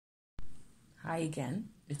Hi again,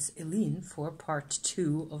 it's Eileen for part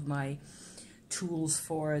 2 of my tools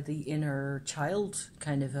for the inner child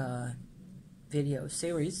kind of a video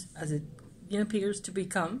series, as it appears to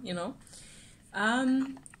become,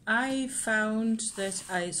 I found that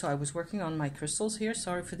I was working on my crystals here.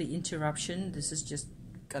 Sorry for the interruption. This is just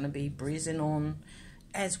gonna be breezing on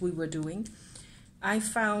as we were doing. I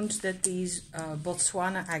found that these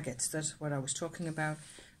Botswana agates, that's what I was talking about,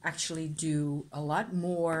 actually do a lot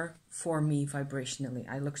more for me vibrationally.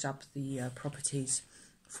 I looked up the properties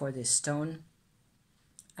for this stone,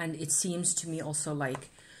 and it seems to me also like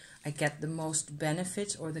I get the most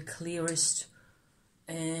benefit or the clearest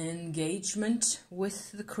engagement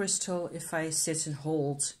with the crystal if I sit and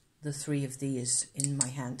hold the 3 of these in my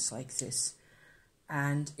hands like this,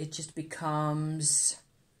 and it just becomes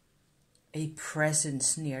a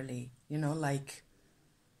presence nearly, like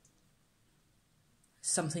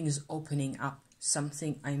something is opening up,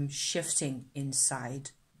 something I'm shifting inside,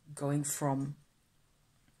 going from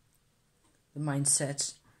the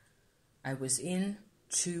mindset I was in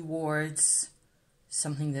towards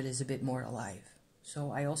something that is a bit more alive.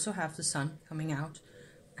 So I also have the sun coming out,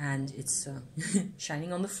 and it's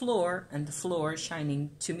shining on the floor, and the floor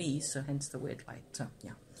shining to me, so hence the weird light. So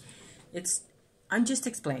yeah, I'm just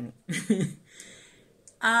explaining.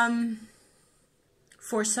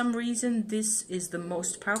 For some reason, this is the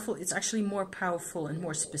most powerful. It's actually more powerful and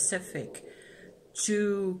more specific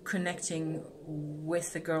to connecting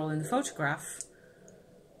with the girl in the photograph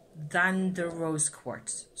than the rose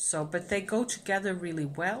quartz. So, but they go together really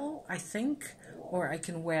well, I think, or I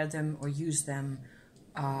can wear them or use them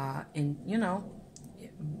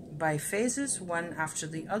by phases, one after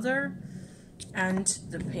the other. And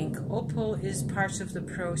the pink opal is part of the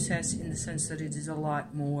process in the sense that it is a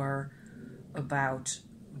lot more about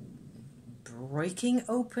breaking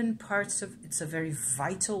open parts of it's a very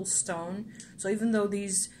vital stone. So even though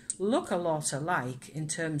these look a lot alike in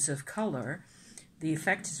terms of color, the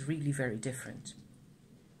effect is really very different,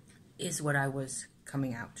 is what I was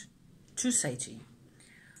coming out to say to you.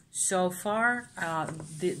 So far,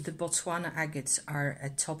 the Botswana agates are a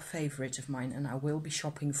top favorite of mine, and I will be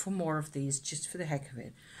shopping for more of these just for the heck of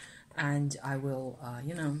it. And I will,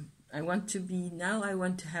 I want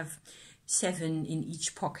to have 7 in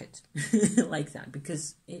each pocket like that,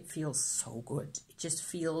 because it feels so good. It just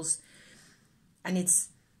feels, and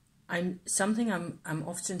something I'm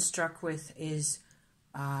often struck with is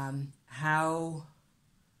how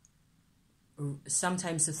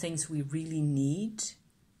sometimes the things we really need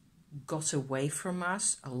got away from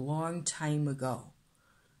us a long time ago,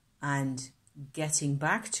 and getting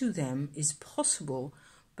back to them is possible,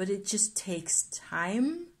 but it just takes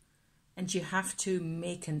time, and you have to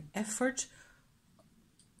make an effort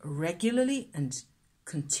regularly and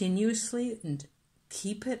continuously and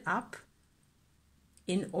keep it up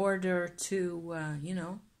in order to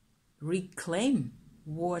reclaim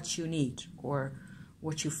what you need or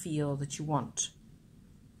what you feel that you want.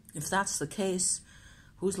 If that's the case,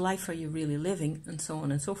 whose life are you really living, and so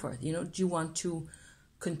on and so forth? Do you want to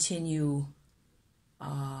continue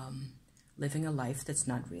living a life that's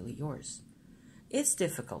not really yours? It's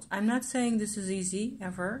difficult. I'm not saying this is easy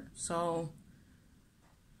ever, so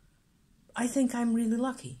I think I'm really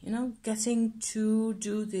lucky, getting to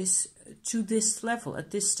do this to this level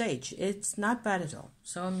at this stage. It's not bad at all.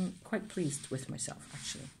 So I'm quite pleased with myself,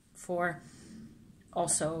 actually, for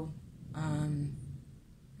also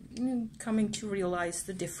coming to realize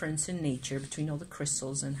the difference in nature between all the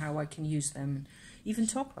crystals and how I can use them and even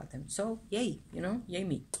talk about them. So yay, yay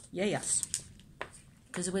me, yay us.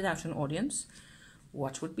 Because without an audience,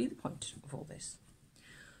 what would be the point of all this?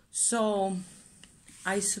 So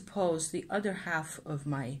I suppose the other half of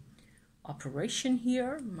my operation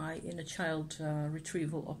here, my inner child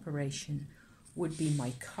retrieval operation, would be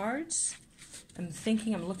my cards. I'm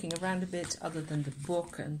looking around a bit, other than the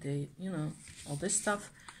book and the, all this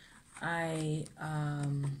stuff. I'm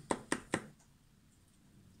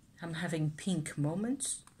having pink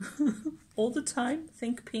moments all the time.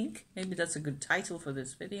 Think pink. Maybe that's a good title for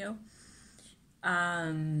this video.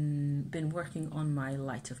 Been working on my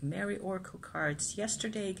Light of Mary Oracle cards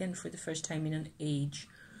yesterday again for the first time in an age,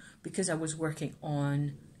 because I was working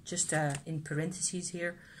on, just in parentheses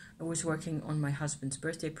here, I was working on my husband's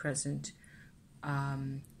birthday present,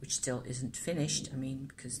 which still isn't finished,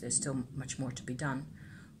 because there's still much more to be done.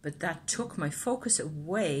 But that took my focus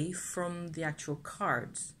away from the actual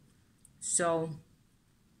cards. So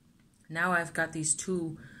now I've got these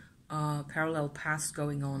 2 parallel paths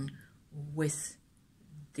going on with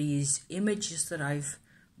these images that I've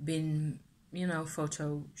been,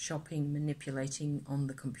 photoshopping, manipulating on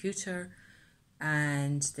the computer,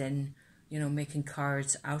 and then you know, making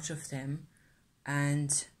cards out of them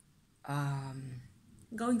and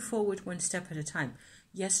going forward one step at a time.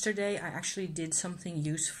 Yesterday, I actually did something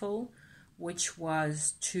useful, which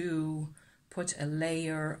was to put a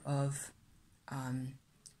layer of,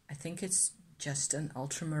 I think it's just an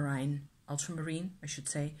ultramarine, I should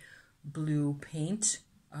say, blue paint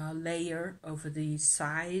layer over the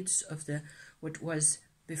sides of the, what was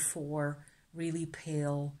before really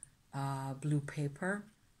pale blue paper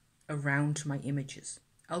around my images.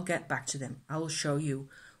 I'll get back to them. I will show you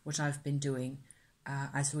what I've been doing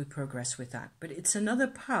as we progress with that. But it's another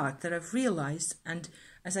part that I've realized, and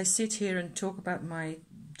as I sit here and talk about my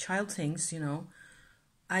child things, you know,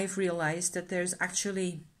 I've realized that there's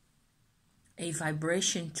actually a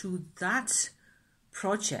vibration to that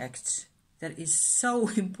project that is so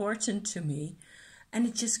important to me, and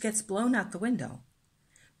it just gets blown out the window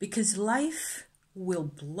because life will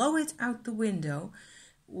blow it out the window.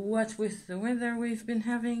 What with the weather we've been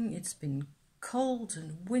having, it's been cold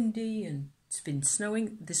and windy and it's been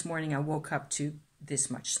snowing. This morning I woke up to this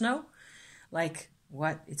much snow. Like,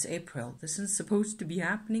 what? It's April. This isn't supposed to be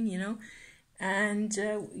happening, you know? And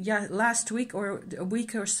yeah, last week or a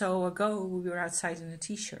week or so ago, we were outside in a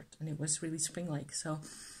t-shirt and it was really spring-like. So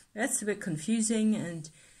that's a bit confusing. And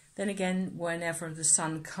then again, whenever the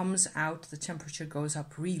sun comes out, the temperature goes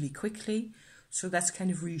up really quickly. So that's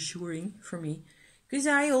kind of reassuring for me, because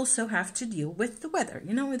I also have to deal with the weather.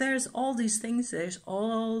 You know, there's all these things, there's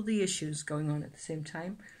all the issues going on at the same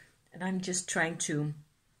time. And I'm just trying to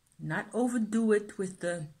not overdo it with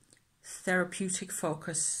the therapeutic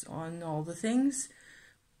focus on all the things,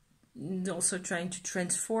 and also trying to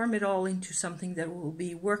transform it all into something that will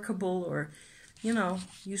be workable or, you know,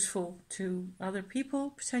 useful to other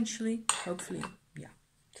people, potentially, hopefully. Yeah.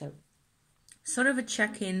 So, sort of a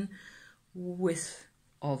check-in with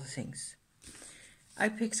all the things. I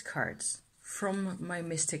picked cards from my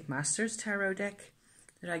Mystic Masters tarot deck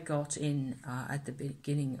that I got in at the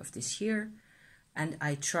beginning of this year, and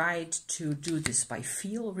I tried to do this by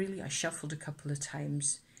feel, really. I shuffled a couple of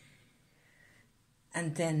times,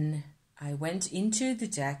 and then I went into the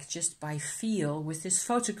deck just by feel with this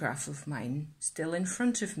photograph of mine still in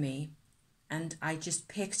front of me, and I just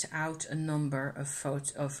picked out a number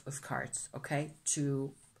of cards, okay,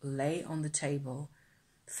 to lay on the table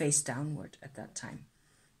face downward at that time,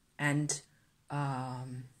 and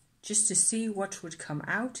just to see what would come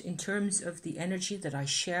out in terms of the energy that I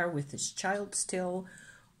share with this child still,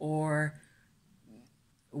 or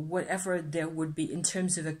whatever there would be in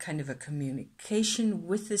terms of a kind of a communication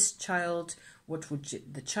with this child. What would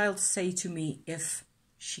the child say to me if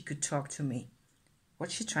she could talk to me?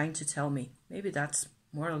 What's she trying to tell me? Maybe that's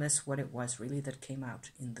more or less what it was really that came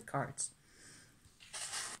out in the cards.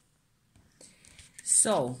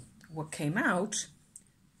 So, what came out,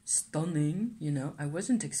 stunning, you know, I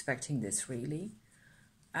wasn't expecting this really,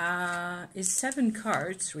 is 7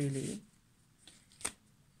 cards really.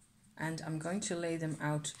 And I'm going to lay them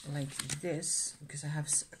out like this, because I have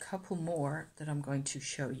a couple more that I'm going to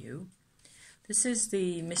show you. This is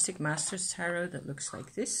the Mystic Masters Tarot that looks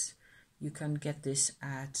like this. You can get this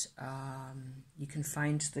at, you can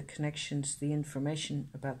find the connections, the information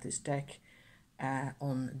about this deck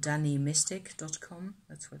on dannymystic.com.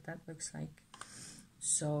 That's what that looks like.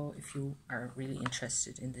 So if you are really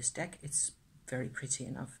interested in this deck, it's very pretty,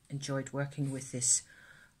 and I've enjoyed working with this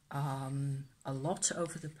a lot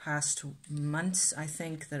over the past months. I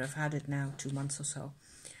think that I've had it now 2 months or so.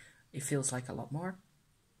 It feels like a lot more.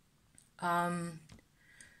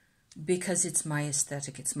 Because it's my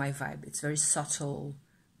aesthetic, it's my vibe, it's very subtle.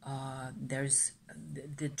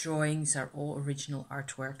 The drawings are all original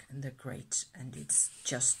artwork and they're great, and it's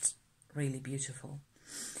just really beautiful.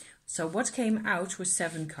 So what came out was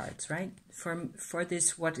 7 cards, right? For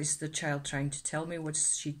this, what is the child trying to tell me?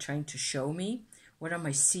 What's she trying to show me? What am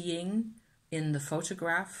I seeing in the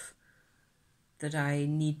photograph that I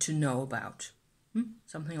need to know about?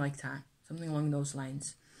 Something like that, something along those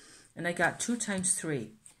lines. And I got 2 times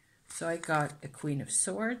 3. So I got a Queen of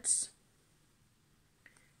Swords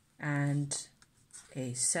and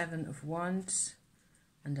a 7 of Wands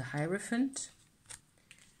and a Hierophant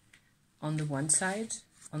on the one side.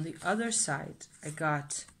 On the other side, I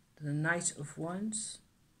got the Knight of Wands.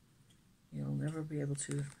 You'll never be able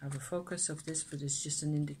to have a focus of this, but it's just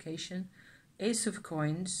an indication. Ace of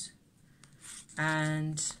Coins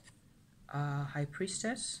and High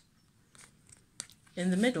Priestess.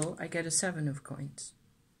 In the middle, I get a 7 of Coins.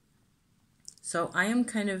 So I am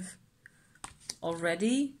kind of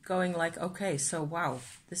already going like, okay, so wow,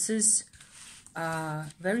 this is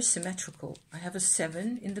very symmetrical. I have a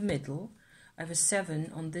 7 in the middle. I have a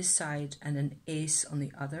 7 on this side and an ace on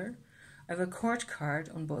the other. I have a court card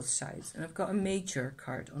on both sides, and I've got a major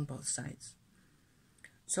card on both sides.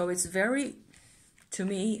 So it's very, to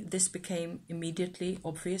me, this became immediately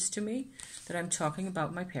obvious to me that I'm talking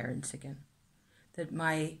about my parents again. That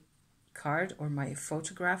my card or my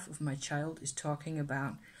photograph of my child is talking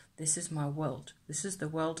about, this is my world. This is the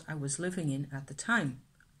world I was living in at the time.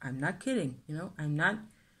 I'm not kidding, you know, I'm not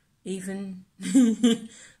even,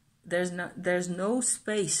 there's no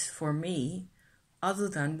space for me other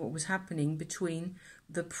than what was happening between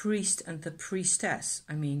the priest and the priestess.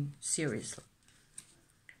 I mean, seriously.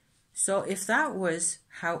 So if that was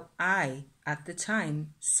how I, at the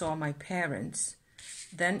time, saw my parents,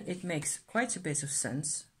 then it makes quite a bit of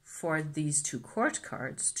sense for these two court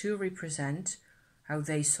cards to represent how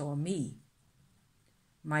they saw me.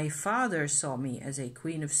 My father saw me as a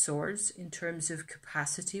Queen of Swords in terms of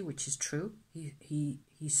capacity, which is true. He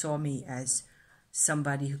saw me as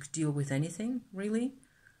somebody who could deal with anything, really.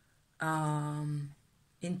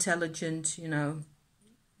 Intelligent, you know,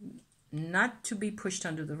 not to be pushed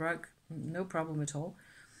under the rug, no problem at all,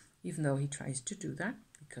 even though he tries to do that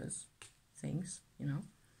because things, you know.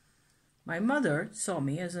 My mother saw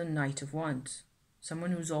me as a Knight of Wands,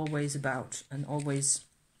 someone who's always about and always,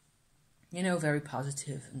 you know, very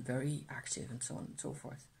positive and very active and so on and so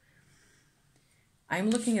forth. I'm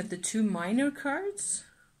looking at the two minor cards,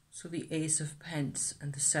 so the Ace of Pence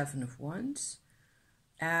and the Seven of Wands,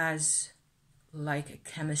 as like a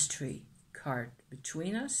chemistry card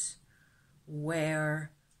between us,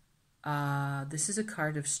 where this is a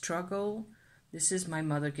card of struggle. This is my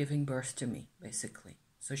mother giving birth to me, basically.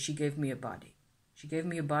 So she gave me a body. She gave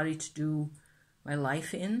me a body to do my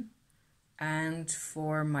life in. And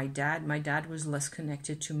for my dad was less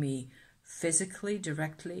connected to me physically,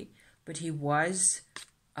 directly, but he was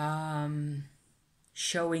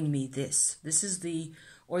showing me this. This is the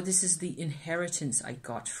inheritance I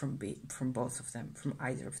got from both of them, from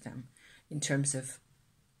either of them, in terms of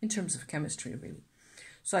chemistry, really.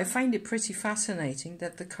 So I find it pretty fascinating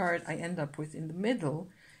that the card I end up with in the middle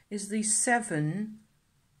is the Seven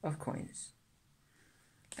of Coins.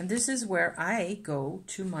 And this is where I go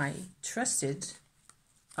to my trusted,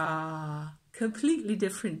 completely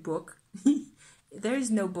different book. There is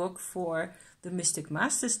no book for the Mystic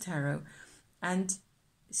Masters Tarot. And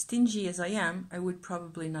stingy as I am, I would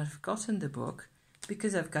probably not have gotten the book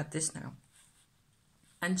because I've got this now.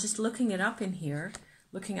 And just looking it up in here,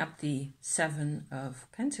 looking up the Seven of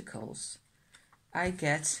Pentacles, I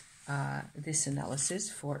get this analysis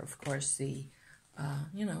for, of course, the,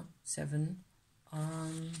 you know, Seven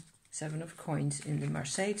of Coins in the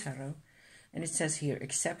Marseille Tarot. And it says here,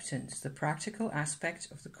 acceptance, the practical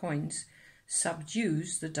aspect of the coins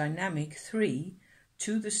subdues the dynamic 3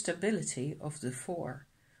 to the stability of the 4,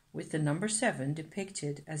 with the number 7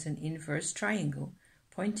 depicted as an inverse triangle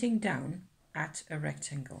pointing down at a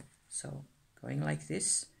rectangle. So going like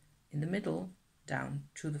this in the middle, down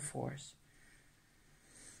to the 4s.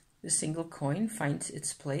 The single coin finds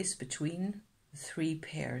its place between the 3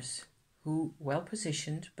 pairs, who well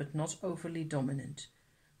positioned but not overly dominant.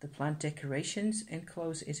 The plant decorations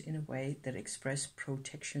enclose it in a way that express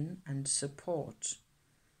protection and support.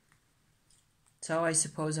 So I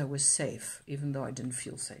suppose I was safe, even though I didn't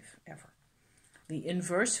feel safe ever. The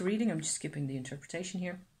inverse reading, I'm just skipping the interpretation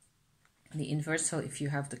here. The inverse, so if you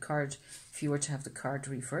have the card, if you were to have the card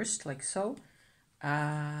reversed like so,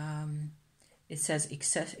 it says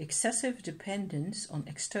excessive dependence on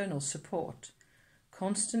external support,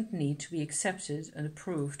 constant need to be accepted and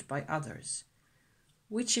approved by others,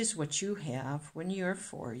 which is what you have when you're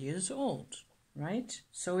 4 years old, right?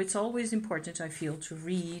 So it's always important, I feel, to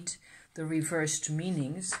read the reversed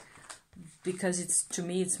meanings, because it's, to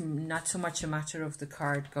me, it's not so much a matter of the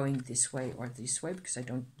card going this way or this way, because I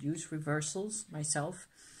don't use reversals myself,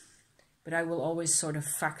 but I will always sort of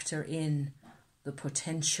factor in the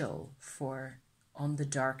potential for on the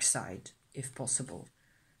dark side, if possible,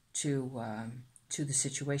 to the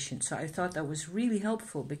situation. So I thought that was really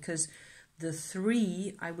helpful, because the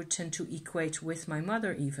 3 I would tend to equate with my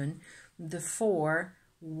mother even, the 4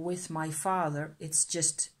 with my father, it's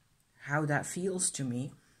just how that feels to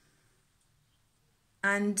me.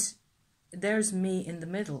 And there's me in the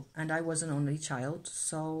middle, and I was an only child,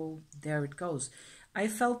 so there it goes. I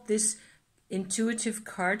felt this intuitive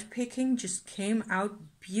card picking just came out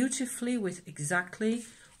beautifully with exactly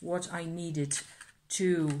what I needed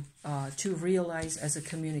to realize as a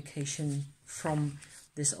communication from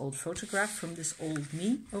this old photograph, from this old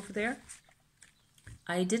me over there.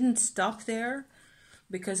 I didn't stop there,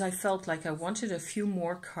 because I felt like I wanted a few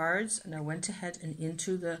more cards, and I went ahead and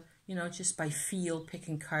into the, you know, just by feel,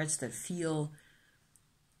 picking cards that feel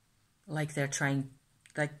like they're trying,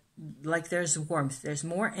 like like there's warmth, there's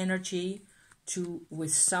more energy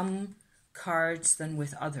with some cards than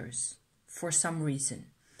with others for some reason.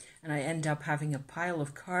 And I end up having a pile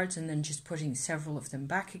of cards and then just putting several of them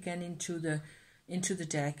back again into the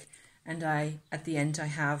deck. And at the end I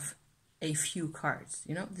have a few cards.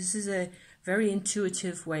 You know, this is a very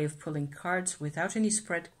intuitive way of pulling cards without any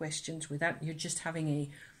spread questions, you're just having a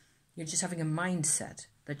mindset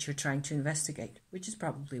that you're trying to investigate, which is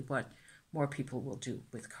probably what more people will do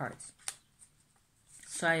with cards.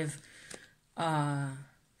 So I have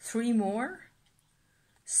 3 more: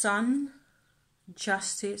 Sun,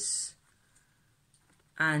 Justice,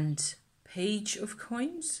 and Page of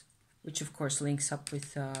Coins, which of course links up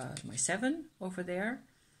with my 7 over there.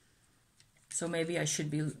 So maybe I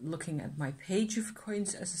should be looking at my Page of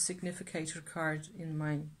Coins as a significator card in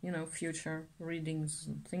my, future readings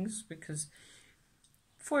and things, because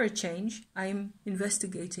for a change, I'm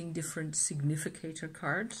investigating different significator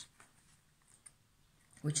cards,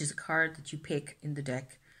 which is a card that you pick in the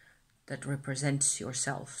deck that represents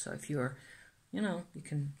yourself. So if you're, you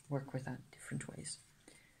can work with that different ways.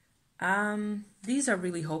 These are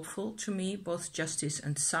really hopeful to me, both Justice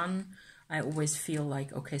and Sun. I always feel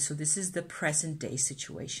like, okay, so this is the present day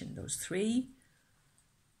situation, those 3.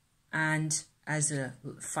 And as a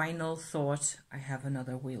final thought, I have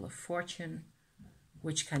another Wheel of Fortune,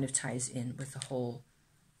 which kind of ties in with the whole,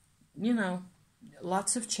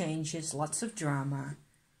 lots of changes, lots of drama.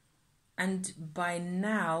 And by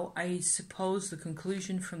now, I suppose the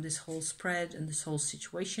conclusion from this whole spread and this whole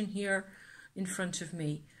situation here in front of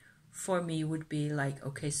me, for me, would be like,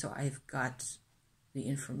 okay, so I've got the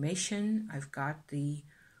information, I've got the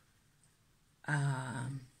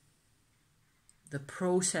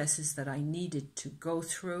processes that I needed to go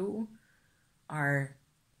through are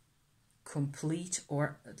complete,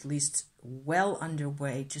 or at least well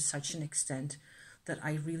underway to such an extent that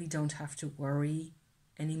I really don't have to worry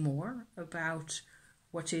anymore about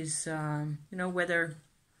what is, whether,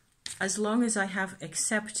 as long as I have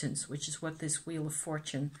acceptance, which is what this Wheel of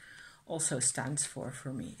Fortune also stands for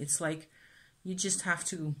me. It's like, you just have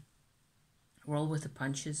to roll with the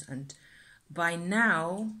punches. And by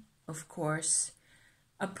now, of course,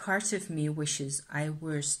 a part of me wishes I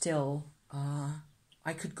were still,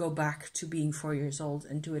 I could go back to being 4 years old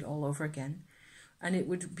and do it all over again. And it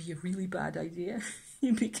would be a really bad idea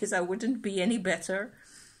because I wouldn't be any better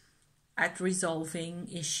at resolving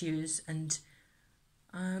issues. And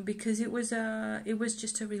because it was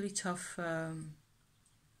just a really tough,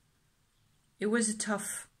 it was a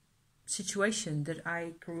tough situation that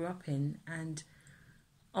I grew up in. And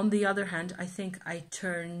on the other hand, I think I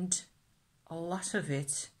turned a lot of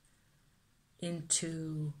it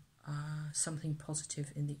into something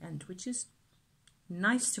positive in the end, which is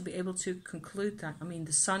nice to be able to conclude that. I mean,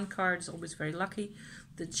 the Sun card is always very lucky.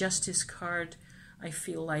 The Justice card, I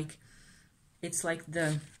feel like it's like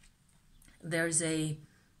there's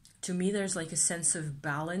like a sense of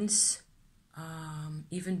balance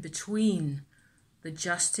even between the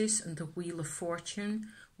Justice and the Wheel of Fortune,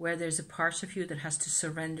 where there's a part of you that has to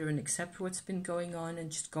surrender and accept what's been going on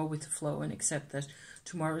and just go with the flow and accept that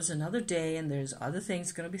tomorrow's another day and there's other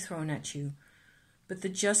things going to be thrown at you. But the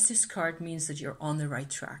Justice card means that you're on the right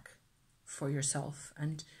track for yourself.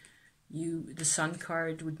 And the Sun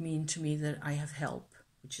card would mean to me that I have help,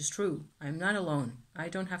 which is true. I'm not alone. I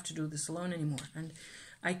don't have to do this alone anymore. And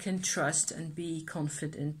I can trust and be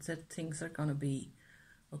confident that things are going to be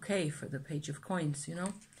okay for the Page of Coins,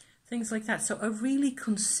 things like that. So a really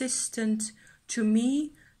consistent, to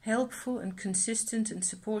me, helpful and consistent and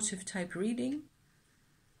supportive type reading.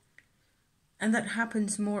 And that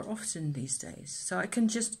happens more often these days. So I can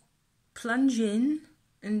just plunge in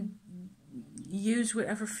and use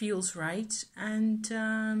whatever feels right, and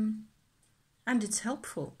it's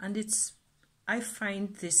helpful, and I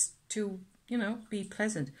find this to be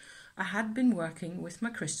pleasant. I had been working with my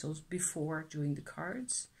crystals before doing the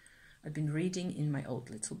cards. I'd been reading in my old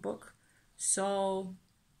little book, so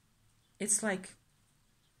it's like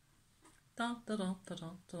da da da da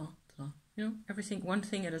da da da. Everything one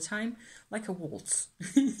thing at a time, like a waltz.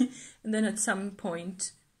 And then at some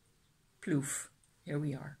point, ploof, here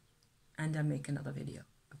we are. And I make another video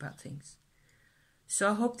about things. So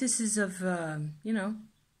I hope this is of,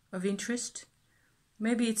 of interest.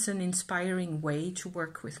 Maybe it's an inspiring way to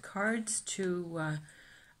work with cards.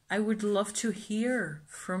 I would love to hear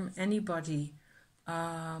from anybody.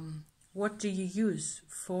 What do you use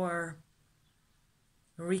for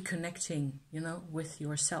reconnecting, with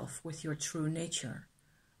yourself, with your true nature?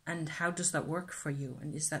 And how does that work for you?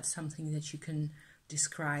 And is that something that you can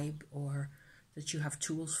describe or that you have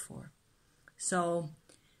tools for? So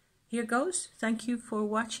here goes. Thank you for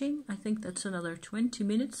watching. I think that's another 20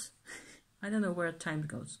 minutes. I don't know where time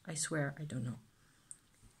goes. I swear I don't know.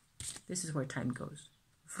 This is where time goes.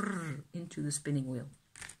 Into the spinning wheel.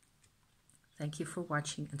 Thank you for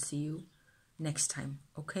watching and see you next time.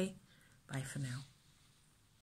 Okay? Bye for now.